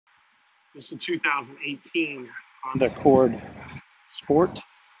This is a 2018 Honda Accord Sport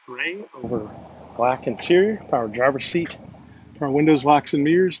Gray over black interior, power driver's seat, power windows, locks and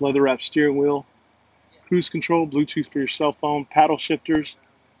mirrors, leather wrapped steering wheel, cruise control, Bluetooth for your cell phone, paddle shifters,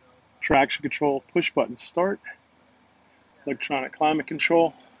 traction control, push button start, electronic climate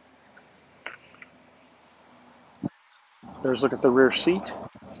control. There's a look at the rear seat,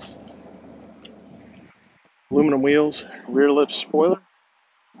 aluminum wheels, rear lip spoiler,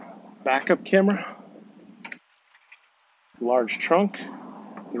 backup camera, large trunk.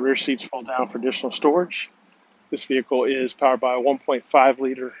 The rear seats fold down for additional storage. This vehicle is powered by a 1.5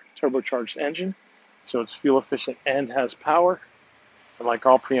 liter turbocharged engine, so it's fuel efficient and has power. And like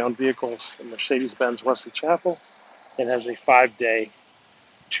all pre-owned vehicles in Mercedes-Benz Wesley Chapel, it has a 5-day,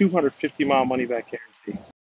 250-mile money-back guarantee.